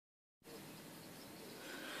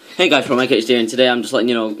Hey guys, ProMikeHD, and today I'm just letting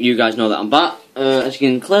you guys know that I'm back. As you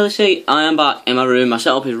can clearly see, I am back in my room. My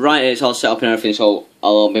setup is right here, it's all set up and everything, so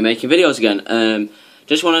I'll be making videos again.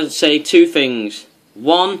 Just want to say two things.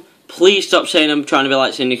 One, please stop saying I'm trying to be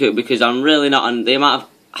like Syndicate, because I'm really not, and the amount of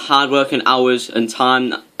hard work and hours and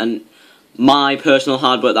time and my personal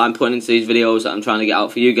hard work that I'm putting into these videos that I'm trying to get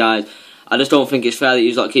out for you guys, I just don't think it's fair that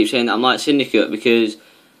you lot keep saying that I'm like Syndicate, because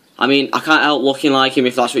I mean, I can't help looking like him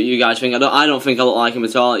if that's what you guys think. I don't think I look like him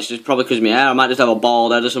at all. It's just probably because of my hair. I might just have a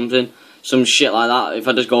bald head or something. Some shit like that. If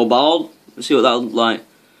I just go bald, let's see what that would look like.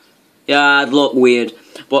 Yeah, I'd look weird.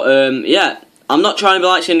 But, yeah, I'm not trying to be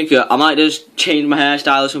like Syndicate. I might just change my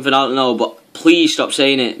hairstyle or something, I don't know. But please stop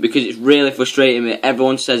saying it, because it's really frustrating me.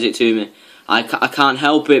 Everyone says it to me. I can't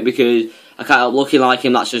help it, because I can't help looking like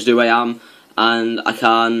him. That's just who I am. And I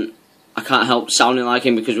can't help sounding like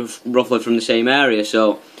him, because we're roughly from the same area,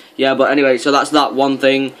 so... Yeah, but anyway, so that's that one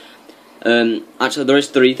thing. Actually, there is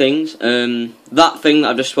three things. That thing that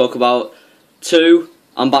I've just spoke about. Two,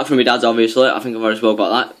 I'm back from my dad's, obviously. I think I've already spoke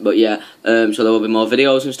about that. But yeah, so there will be more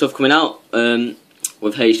videos and stuff coming out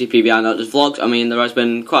with HDP behind, not just vlogs. I mean, there has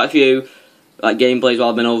been quite a few like gameplays while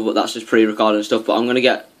I've been over, but that's just pre-recorded and stuff. But I'm going to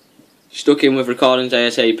get stuck in with recordings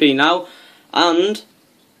ASAP now. And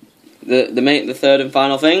the third and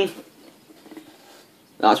final thing.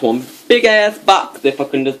 That's one big ass back if I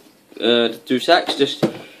can do sex. Just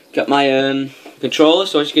get my controller,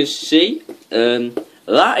 so as you can see,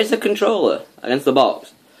 that is the controller against the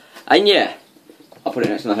box. And yeah, I'll put it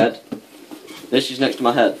next to my head. This is next to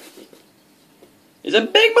my head. It's a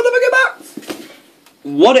big motherfucking box.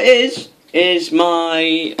 What it is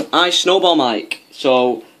my ice snowball mic.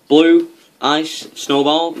 So blue ice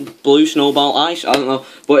snowball, blue snowball ice. I don't know,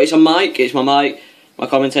 but it's a mic. It's my mic. My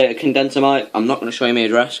commentator condenser mic. I'm not going to show you my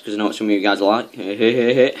address because I know what some of you guys are like.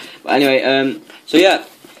 But anyway, so yeah.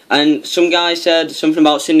 And some guy said something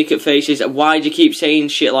about Syndicate faces. Why do you keep saying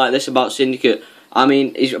shit like this about Syndicate? I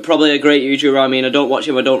mean, he's probably a great YouTuber. I mean, I don't watch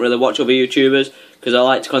him. I don't really watch other YouTubers because I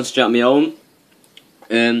like to concentrate on my own.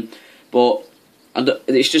 But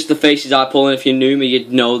it's just the faces I pull. And if you knew me,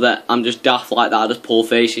 you'd know that I'm just daft like that. I just pull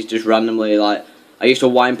faces just randomly, like. I used to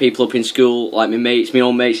wind people up in school, like my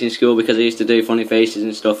own mates in school, because I used to do funny faces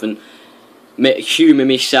and stuff and humour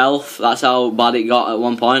myself. That's how bad it got at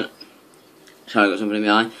one point. Sorry, I got something in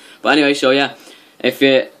my eye. But anyway, so yeah,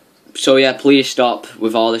 please stop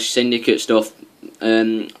with all this Syndicate stuff.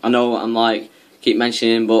 I know I'm like keep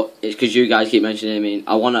mentioning him, but it's because you guys keep mentioning him. I mean,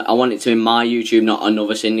 I want it to be my YouTube, not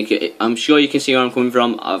another Syndicate. I'm sure you can see where I'm coming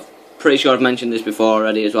from. I'm pretty sure I've mentioned this before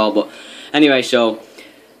already as well. But anyway, so.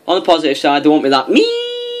 On the positive side, there won't be that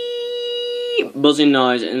buzzing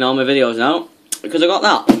noise in all my videos now, because I got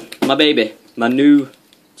that, my baby, my new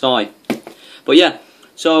toy. But yeah,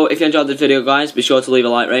 so if you enjoyed this video, guys, be sure to leave a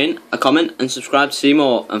like rating, a comment, and subscribe to see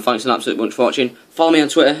more. And thanks an absolute bunch for watching. Follow me on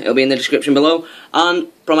Twitter, it'll be in the description below. And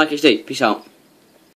ProMikeHD, peace out.